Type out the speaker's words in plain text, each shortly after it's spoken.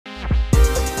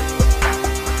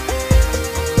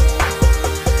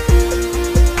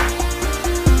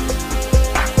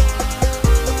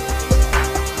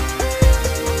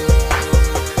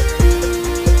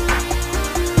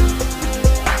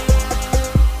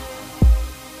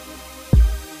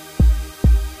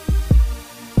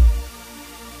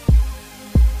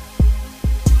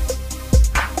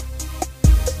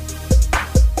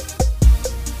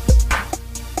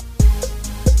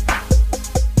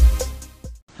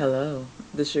Hello,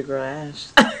 this your girl Ash.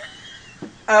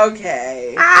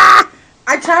 Okay.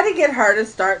 I tried to get her to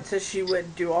start so she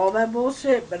wouldn't do all that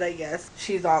bullshit, but I guess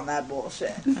she's on that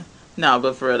bullshit. No,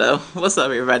 but for real though, what's up,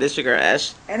 everybody? This your girl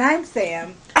Ash, And I'm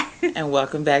Sam. and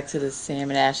welcome back to the Sam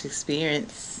and Ash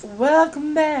experience.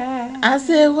 Welcome back. I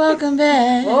said, welcome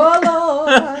back. Oh,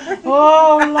 Lord.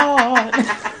 Oh Lord.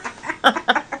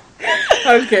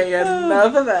 Okay,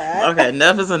 enough of that. Okay,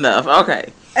 enough is enough.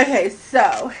 Okay, Okay,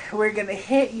 so we're going to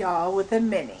hit y'all with a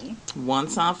mini. one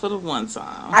time for the one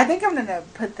time. I think I'm going to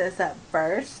put this up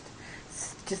first,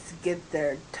 just to get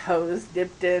their toes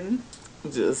dipped in.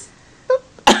 Just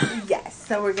Yes,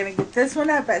 so we're going to get this one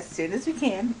up as soon as we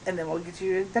can, and then we'll get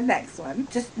you the next one.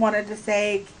 Just wanted to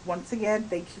say, once again,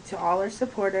 thank you to all our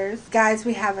supporters. Guys,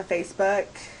 we have a Facebook.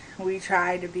 We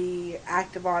try to be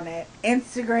active on it.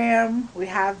 Instagram, we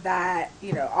have that.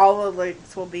 You know, all the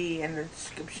links will be in the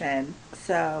description.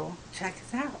 So, check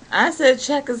us out. I said,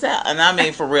 check us out, and I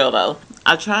mean for real though.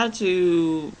 I try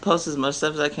to post as much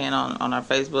stuff as I can on our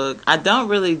Facebook. I don't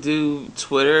really do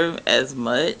Twitter as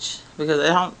much because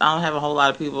I don't have a whole lot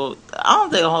of people. I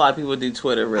don't think a whole lot of people do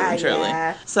Twitter really and truly.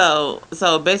 Yeah. So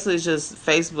basically it's just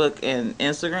Facebook and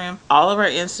Instagram. All of our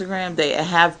Instagram, they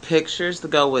have pictures to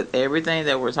go with everything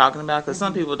that we're talking about because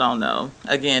some people don't know.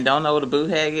 Again, don't know what a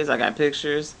boot hag is. I got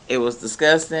pictures. It was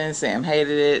disgusting. Sam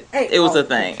hated it. It was a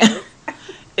thing.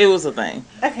 It was a thing.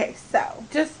 Okay, so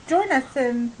just join us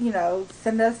and,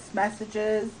 send us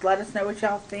messages. Let us know what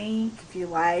y'all think. If you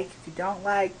like, if you don't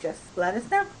like, just let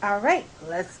us know. All right,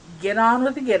 let's get on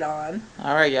with the get on.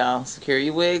 All right, y'all. Secure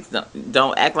your wigs.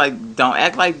 Don't act like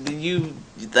you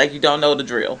don't know the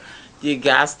drill. You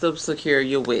got to secure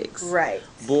your wigs. Right.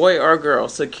 Boy or girl,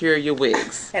 secure your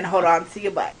wigs. And hold on to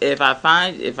your butt. If I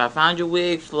find your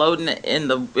wig floating in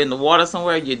the water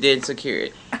somewhere, you didn't secure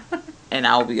it. And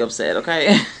I'll be upset,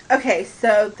 okay? Okay,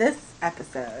 so this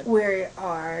episode, we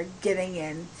are getting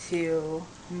into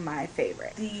my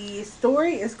favorite. The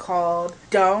story is called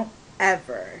Don't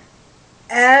Ever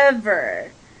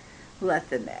Let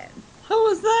Them In. Who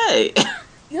was that?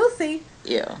 You'll see.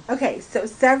 Yeah. Okay, so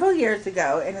several years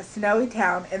ago in a snowy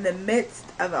town in the midst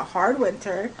of a hard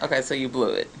winter. Okay, so you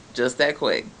blew it. Just that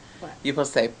quick. What? You're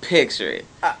supposed to say, picture it.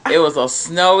 It was a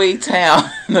snowy town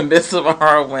in the midst of a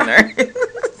hard winter.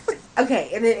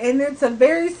 Okay, and it's a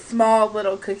very small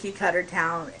little cookie cutter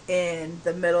town in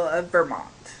the middle of Vermont.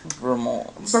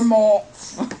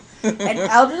 An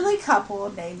elderly couple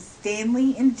named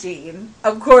Stanley and Jean.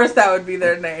 Of course that would be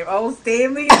their name. Oh,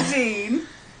 Stanley and Jean.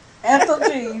 Ethel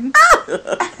Jean.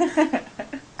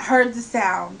 Heard the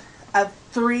sound of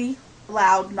 3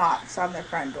 loud knocks on their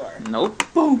front door. Nope.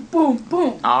 Boom, boom,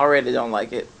 boom. I already don't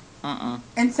like it.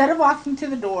 Instead of walking to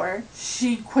the door,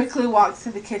 she quickly walks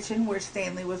to the kitchen where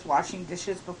Stanley was washing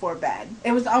dishes before bed.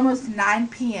 It was almost 9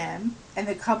 p.m. and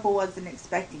the couple wasn't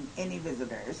expecting any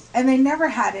visitors. And they never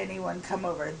had anyone come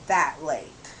over that late.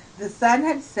 The sun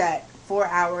had set 4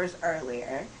 hours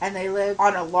earlier, and they lived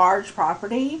on a large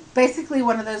property. Basically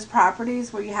one of those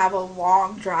properties where you have a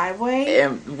long driveway.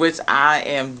 Which I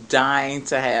am dying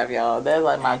to have, y'all. That's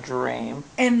like my dream.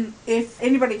 And if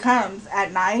anybody comes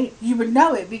at night, you would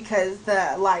know it because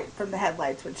the light from the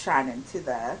headlights would shine into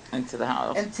the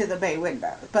house, into the bay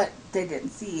window. But they didn't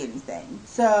see anything.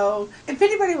 So if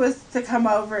anybody was to come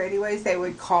over anyways, they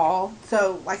would call.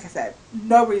 So like I said,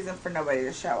 no reason for nobody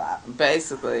to show up.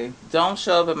 Basically, don't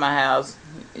show up at my house.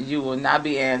 You will not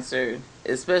be answered.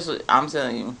 Especially, I'm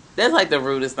telling you, that's like the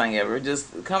rudest thing ever. Just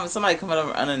somebody coming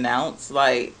over unannounced.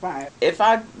 Like, right. If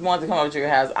I want to come over to your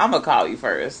house, I'm gonna call you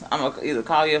first. I'm gonna either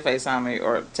call you or FaceTime me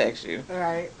or text you.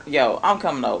 Right. Yo, I'm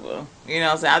coming over. You know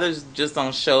what I'm saying? I just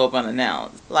don't show up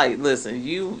unannounced. Like,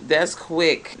 listen, that's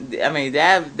quick. I mean,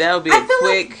 that'll be a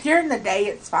quick. Like during the day,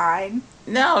 it's fine.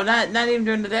 No, not even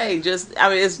during the day. Just, I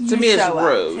mean, it's to me, it's show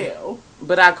rude. Up too.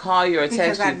 But I call you or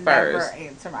text you first. first. Never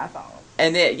answer my phone.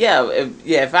 And then,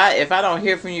 if I don't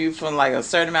hear from you for like a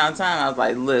certain amount of time, I was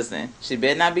like, listen, she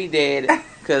better not be dead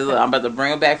because I'm about to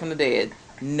bring her back from the dead.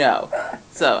 No.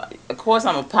 So, of course,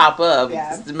 I'm going to pop up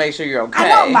to make sure you're okay. I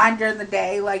don't mind during the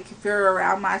day. Like, if you're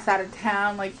around my side of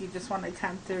town, like, you just want to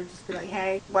come through, just be like,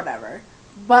 hey, whatever.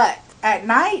 But at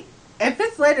night, if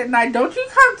it's late at night, don't you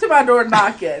come to my door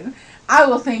knocking. I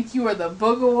will think you are the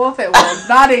booger wolf and will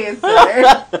not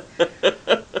answer.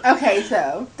 Okay,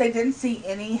 so they didn't see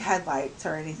any headlights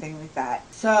or anything like that.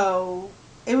 So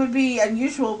it would be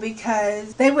unusual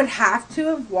because they would have to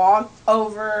have walked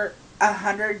over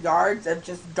 100 yards of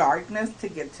just darkness to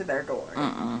get to their door.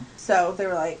 So they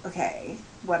were like, okay,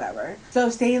 whatever. So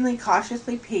Stanley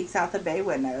cautiously peeks out the bay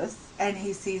windows and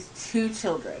he sees 2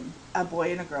 children, a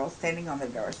boy and a girl, standing on the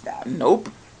doorstep. Nope.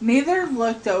 Neither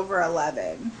looked over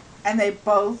 11. and they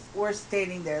both were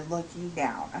standing there looking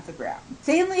down at the ground.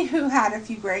 Stanley, who had a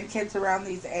few grandkids around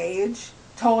these age,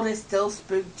 told his still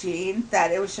spooked Gene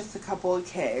that it was just a couple of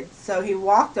kids, so he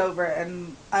walked over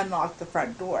and unlocked the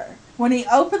front door. When he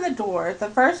opened the door, the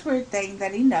first weird thing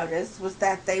that he noticed was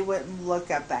that they wouldn't look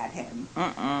up at him.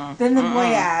 Then the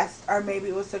boy asked, or maybe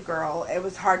it was a girl, it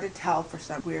was hard to tell for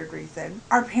some weird reason,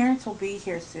 "Our parents will be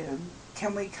here soon.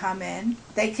 Can we come in?"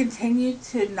 They continued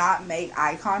to not make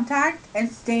eye contact,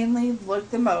 and Stanley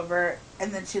looked them over,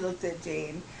 and then she looked at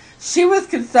Gene. She was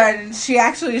concerned, and she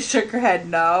actually shook her head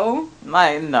no.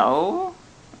 Like, no.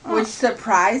 Which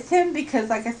surprised him because,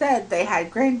 like I said, they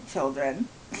had grandchildren.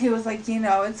 He was like,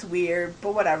 it's weird,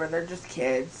 but whatever, they're just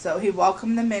kids. So he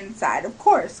welcomed them inside. Of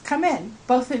course, come in,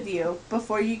 both of you,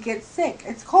 before you get sick.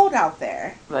 It's cold out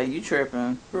there. Like, you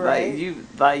tripping. Right.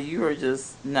 Like you were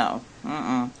just, no.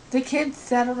 The kids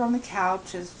settled on the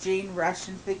couch as Gene rushed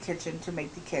into the kitchen to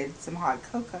make the kids some hot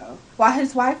cocoa. While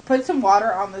his wife put some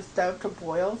water on the stove to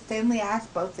boil, Stanley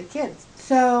asked both the kids,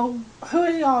 "So, who are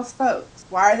y'all's folks?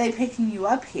 Why are they picking you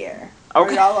up here?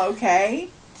 Okay. Are y'all okay?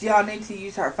 Do y'all need to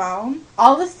use our phone?"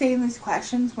 All of Stanley's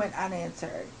questions went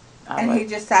unanswered. And he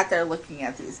just sat there looking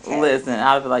at these kids. Listen,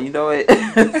 I would be like, you know what?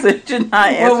 Since you're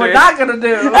not answering. What we're not going to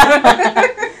do.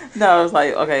 No, it's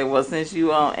like, okay, well, since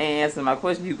you ain't answering my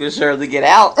question, you can surely get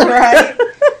out. Right.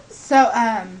 So,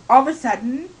 all of a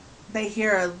sudden, they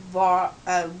hear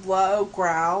a low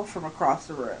growl from across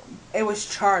the room. It was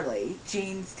Charlie,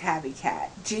 Gene's tabby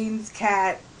cat. Gene's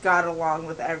cat got along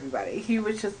with everybody. He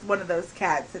was just one of those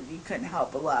cats that you couldn't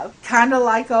help but love. Kind of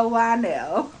like old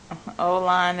Lionel. Old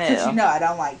Lionel. Because I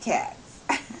don't like cats.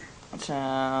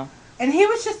 Child. And he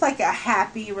was just like a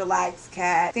happy, relaxed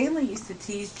cat. Stanley used to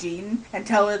tease Gene and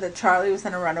tell her that Charlie was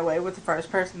going to run away with the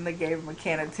first person that gave him a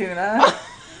can of tuna.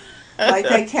 Like,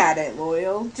 that cat ain't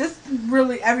loyal. Just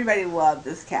really, everybody loved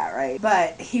this cat, right?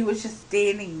 But he was just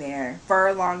standing there, fur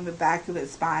along the back of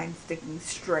his spine, sticking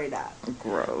straight up.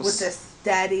 Gross. With a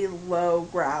steady, low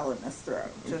growl in his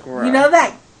throat. Just, Gross.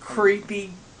 That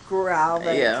creepy growl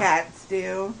that cats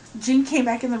do? Gene came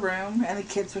back in the room, and the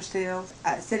kids were still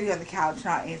sitting on the couch,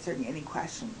 not answering any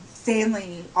questions.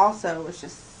 Stanley also was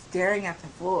just staring at the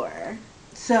floor.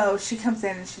 So she comes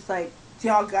in, and she's like, "Do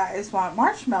y'all guys want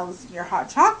marshmallows in your hot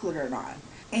chocolate or not?"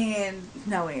 And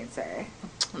no answer.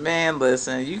 Man,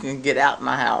 listen, you can get out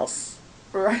my house.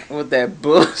 Right. With that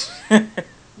bush.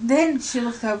 Then she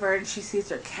looks over and she sees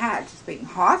her cat just being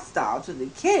hostile to the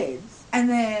kids. And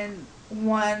then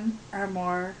one or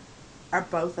more, or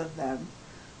both of them,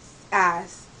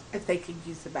 asked if they could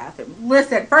use the bathroom.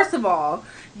 Listen, first of all,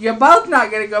 you're both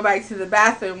not going to go back to the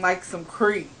bathroom like some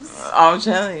creeps. I'm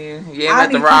telling you. You ain't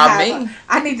about to rob me.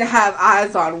 I need to have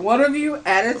eyes on one of you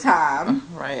at a time.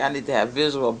 Right. I need to have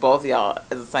visual of both of y'all at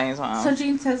the same time. So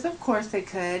Gene says, of course they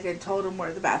could, and told him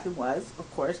where the bathroom was.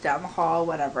 Of course, down the hall,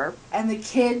 whatever. And the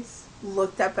kids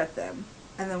looked up at them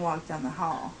and then walked down the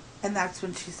hall. And that's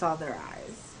when she saw their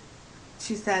eyes.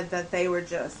 She said that they were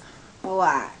just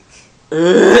black.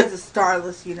 As a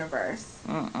starless universe.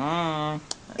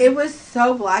 It was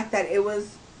so black that it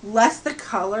was less the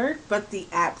color, but the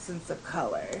absence of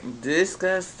color.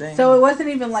 Disgusting. So it wasn't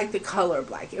even like the color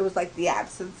black. It was like the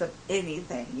absence of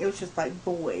anything. It was just like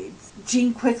voids.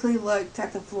 Jean quickly looked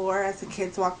at the floor as the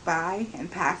kids walked by and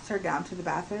passed her down to the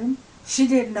bathroom. She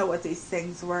didn't know what these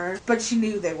things were, but she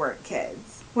knew they weren't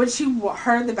kids. When she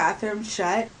heard the bathroom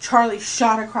shut, Charlie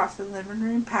shot across the living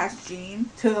room past Jean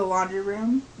to the laundry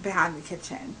room behind the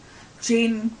kitchen.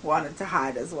 Jean wanted to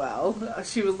hide as well.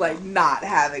 She was like not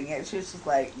having it. She was just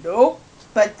like, nope.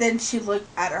 But then she looked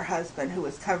at her husband who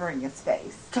was covering his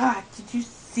face. God, did you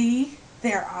see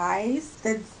their eyes?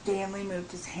 Then Stanley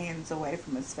moved his hands away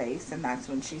from his face, and that's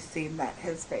when she seen that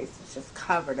his face was just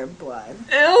covered in blood.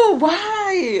 Ew,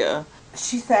 why?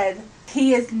 She said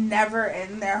he has never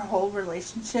in their whole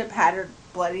relationship had a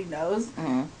bloody nose,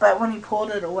 but when he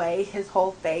pulled it away, his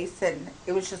whole face, and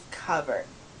it was just covered.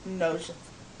 Nose just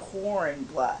pouring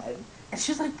blood. And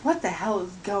she's like, what the hell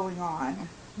is going on?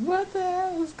 What the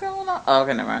hell is going on? Oh,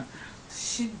 okay, never mind.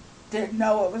 She didn't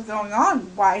know what was going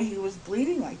on, why he was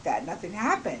bleeding like that. Nothing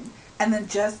happened. And then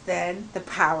just then, the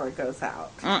power goes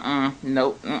out.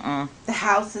 Nope. The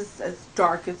house is as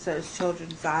dark as those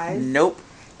children's eyes. Nope.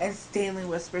 And Stanley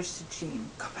whispers to Jean,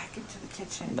 go back into the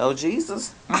kitchen. No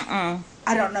Jesus. I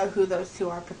don't know who those two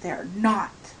are, but they're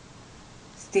not.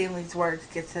 Stanley's words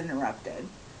gets interrupted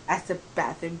as the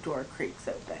bathroom door creaks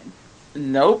open.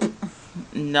 Nope.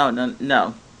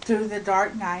 No. Through the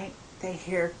dark night, they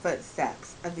hear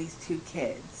footsteps of these two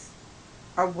kids,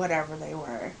 or whatever they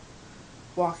were,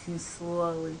 walking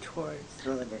slowly towards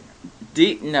the living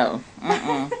room. No.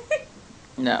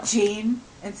 No. Jean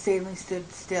and Stanley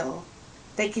stood still.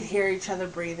 They could hear each other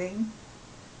breathing,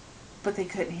 but they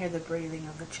couldn't hear the breathing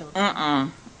of the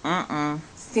children.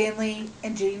 Stanley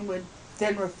and Jean would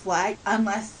then reflect,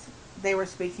 unless they were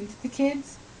speaking to the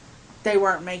kids, they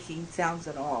weren't making sounds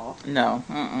at all. No.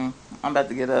 I'm about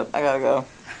to get up. I gotta go.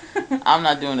 I'm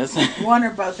not doing this. One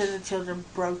or both of the children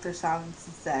broke their silence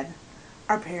and said,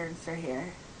 "Our parents are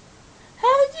here."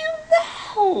 How did you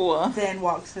know? Then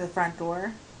walks to the front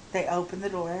door. They open the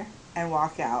door and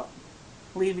walk out,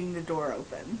 leaving the door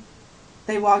open.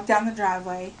 They walk down the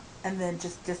driveway and then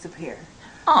just disappear.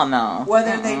 Oh, no.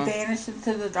 Whether they vanished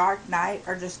into the dark night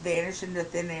or just vanished into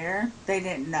thin air, they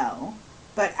didn't know.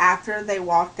 But after they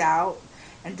walked out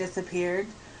and disappeared,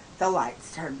 the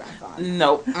lights turned back on.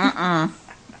 Nope.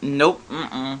 Nope.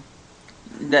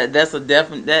 That's a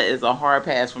definite. That is a hard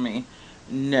pass for me.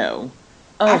 No.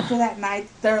 After that night,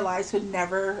 their lives would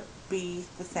never be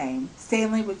the same.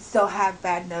 Stanley would still have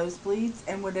bad nosebleeds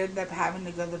and would end up having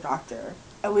to go to the doctor.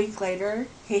 A week later,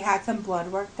 he had some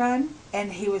blood work done,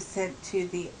 and he was sent to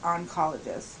the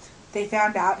oncologist. They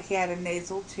found out he had a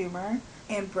nasal tumor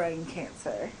and brain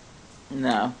cancer.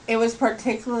 No. It was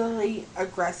particularly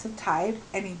aggressive type,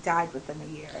 and he died within a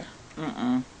year.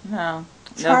 No.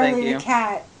 Charlie no, thank you. the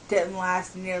cat didn't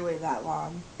last nearly that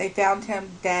long. They found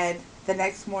him dead the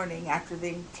next morning after the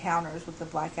encounters with the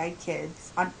black-eyed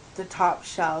kids on the top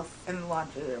shelf in the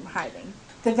laundry room hiding.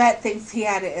 The vet thinks he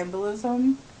had an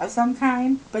embolism of some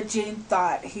kind, but Jean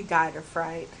thought he died of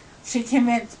fright. She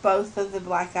convinced both of the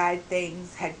black-eyed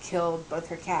things had killed both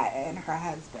her cat and her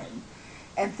husband,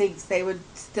 and thinks they would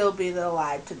still be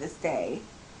alive to this day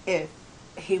if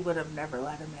he would have never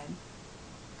let him in.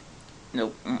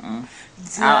 Nope.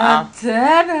 Da,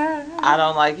 da, da. I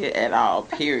don't like it at all,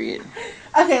 period.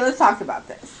 Okay, let's talk about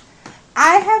this.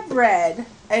 I have read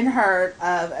and heard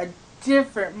of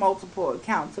multiple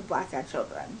accounts of black-eyed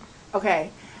children. Okay,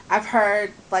 I've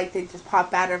heard, like, they just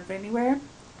pop out of anywhere,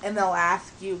 and they'll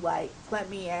ask you, like, let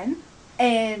me in.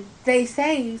 And they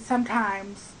say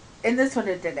sometimes, and this one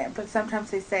it didn't, but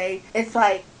sometimes they say it's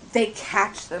like they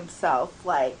catch themselves,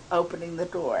 like, opening the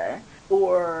door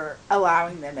or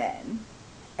allowing them in.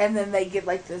 And then they get,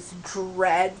 like, this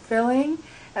dread feeling,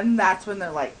 and that's when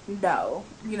they're like, no.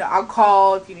 You know, I'll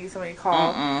call if you need somebody to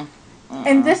call.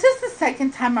 And this is the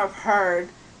second time I've heard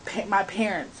my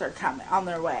parents are coming on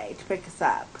their way to pick us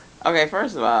up. Okay,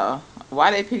 first of all,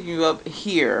 why they pick you up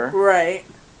here? Right.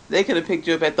 They could have picked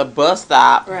you up at the bus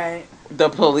stop. Right. The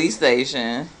police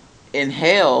station. In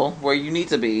hell, where you need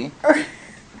to be.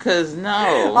 Because,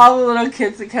 no. All the little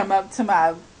kids that come up to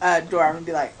my door, I'm going to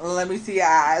be like, let me see your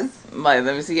eyes. Like,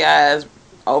 let me see your eyes.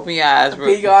 Open your eyes.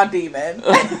 Be gone, demon.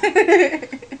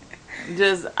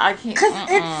 Just, I can't. Because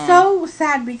it's so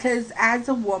sad because as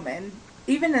a woman,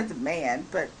 even as a man,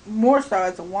 but more so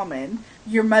as a woman,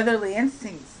 your motherly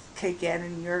instincts kick in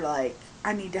and you're like,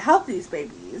 I need to help these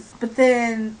babies. But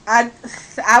then I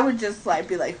would just like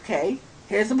be like, okay,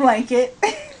 here's a blanket.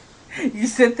 You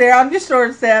sit there on your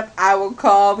doorstep. I will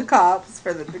call the cops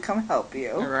for them to come help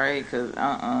you. Right, because,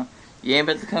 you ain't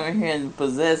about to come in here and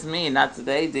possess me. Not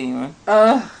today, demon.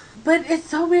 But it's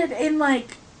so weird. And,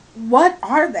 like, what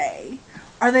are they?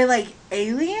 Are they, like,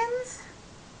 aliens?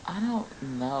 I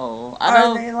don't know.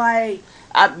 Are they, like,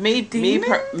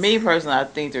 demons? Me personally, I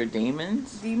think they're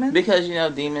demons. Demons? Because, you know,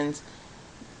 demons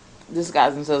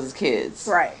disguise themselves as kids.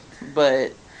 Right.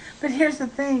 But here's the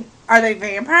thing. Are they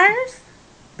vampires?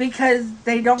 Because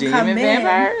they don't come in. Demon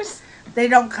vampires? They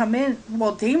don't come in.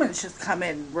 Well, demons just come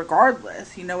in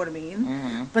regardless. You know what I mean?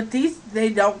 Mm-hmm. But they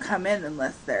don't come in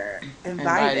unless they're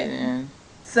invited. In.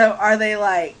 So are they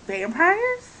like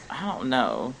vampires? I don't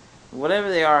know. Whatever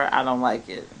they are, I don't like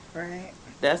it. Right.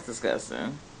 That's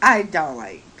disgusting. I don't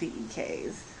like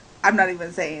PEKs. I'm not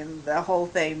even saying the whole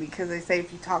thing because they say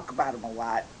if you talk about them a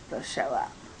lot, they'll show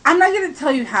up. I'm not going to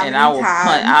tell you how many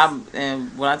times.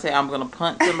 And when I tell you I'm going to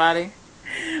punt somebody.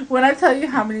 When I tell you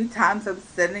how many times I'm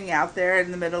sitting out there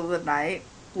in the middle of the night,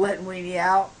 letting Weenie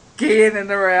out,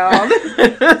 scanning around.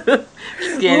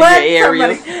 Scanning your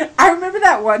areas. I remember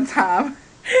that one time.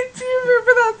 Do you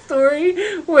remember that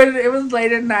story? When it was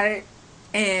late at night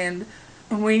and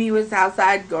Weenie was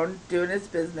outside doing his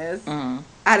business. Mm-hmm.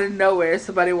 Out of nowhere,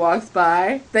 somebody walks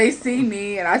by. They see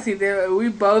me and I see them. And we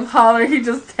both holler. He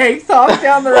just takes off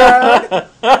down the road.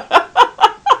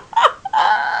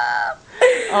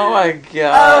 Oh my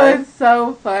god. Oh, it's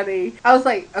so funny. I was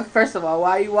like, first of all,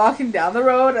 why are you walking down the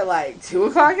road at like 2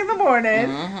 o'clock in the morning?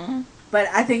 Mm-hmm. But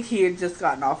I think he had just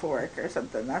gotten off of work or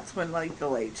something. That's when like the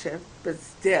late shift. But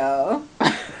still,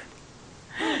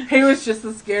 he was just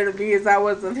as scared of me as I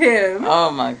was of him.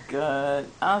 Oh my god.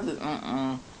 I was just,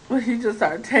 But he just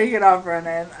started taking off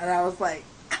running. And I was like,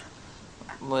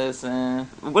 Listen,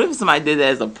 what if somebody did that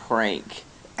as a prank?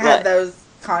 Had those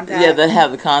contacts. Yeah, they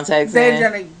have the contacts. They're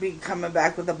gonna be coming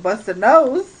back with a busted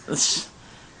nose.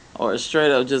 Or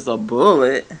straight up just a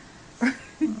bullet.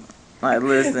 Like,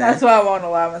 listen. That's why I won't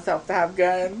allow myself to have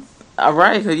guns. All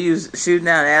right, because you shoot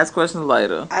down and ask questions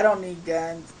later. I don't need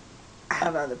guns. I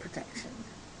have other protection.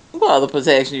 What other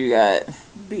protection you got?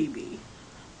 BB.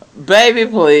 Baby,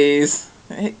 please.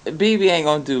 BB ain't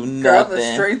gonna do nothing. Girl,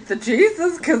 the strength to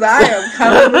Jesus, because I am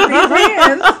coming with these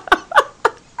hands.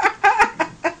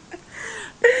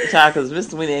 Child, because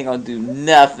Mr. Winnie ain't gonna do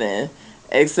nothing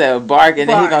except bark, and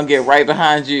then he gonna get right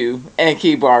behind you and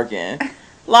keep barking.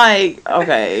 Like,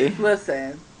 okay.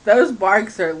 Listen, those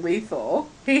barks are lethal.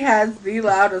 He has the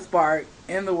loudest bark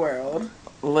in the world.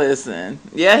 Listen,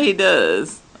 yeah, he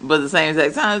does, but at the same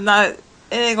exact time, it's not.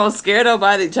 It ain't gonna scare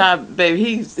nobody. Child,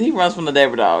 baby, he runs from the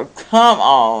neighbor dog. Come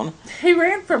on. He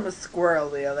ran from a squirrel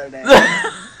the other day.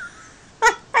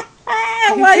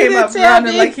 He Why came you up tell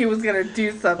running me? like he was gonna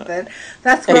do something.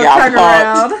 That squirrel got turned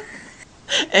punked. around.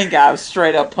 And got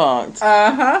straight up punked.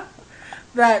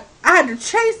 That I had to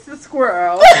chase the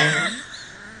squirrel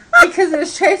because it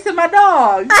was chasing my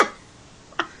dog.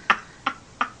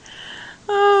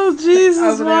 Oh, Jesus,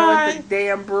 Over there why? with the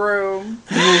damn broom.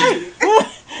 Hey,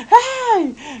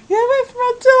 get away from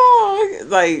my dog.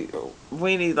 Like,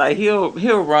 Weenie, like, he'll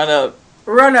run up.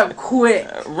 Run up quick.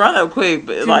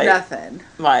 But Do like nothing.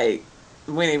 Like,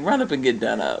 Weenie, run up and get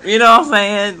done up. You know what I'm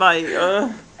saying? Like,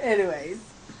 Anyways,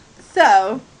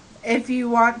 so if you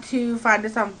want to find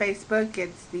us on Facebook,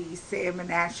 it's the Sam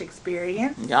and Ash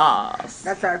Experience. Yas.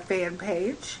 That's our fan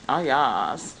page. Oh,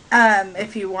 yas.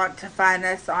 If you want to find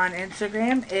us on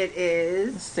Instagram, it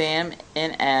is Sam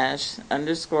and Ash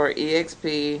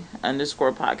 _EXP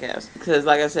 _podcast. Because,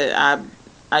 like I said,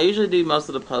 I usually do most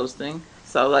of the posting.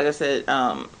 So, like I said,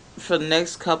 for the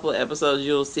next couple of episodes,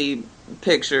 you'll see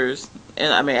pictures.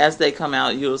 And, I mean, as they come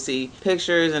out, you'll see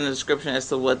pictures and a description as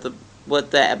to what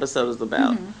that episode is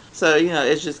about. Mm-hmm. So, you know,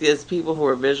 it just gives people who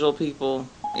are visual people,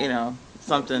 you know,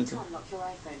 something to... Unlock your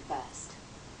iPhone first.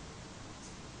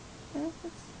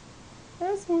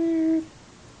 That's weird.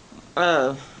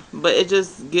 But it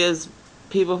just gives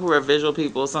people who are visual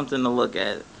people something to look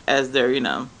at as they're, you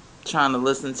know, trying to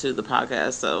listen to the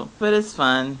podcast. So, but it's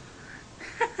fun.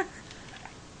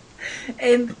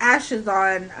 And Ash is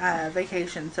on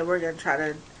vacation, so we're going to try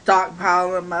to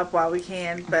stockpile them up while we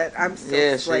can, but I'm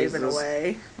still slaving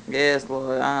away. Yes,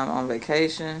 Lord, I'm on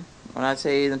vacation. When I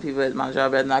tell you, the people at my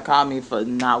job better not call me for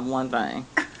not one thing.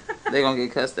 They're going to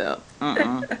get cussed out.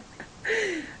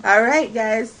 Alright,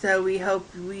 guys, so we hope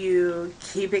you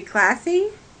keep it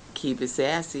classy. Keep it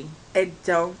sassy. And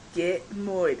don't get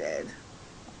moited.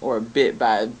 Or bit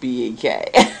by a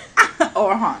BEK.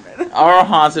 Or haunted. Or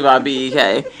haunted by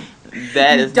BEK.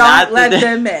 That is don't not let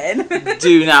them in.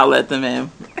 Do not let them in.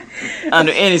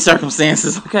 Under any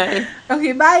circumstances, okay?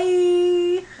 Okay,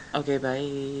 bye. Okay, bye.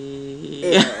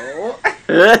 Ew.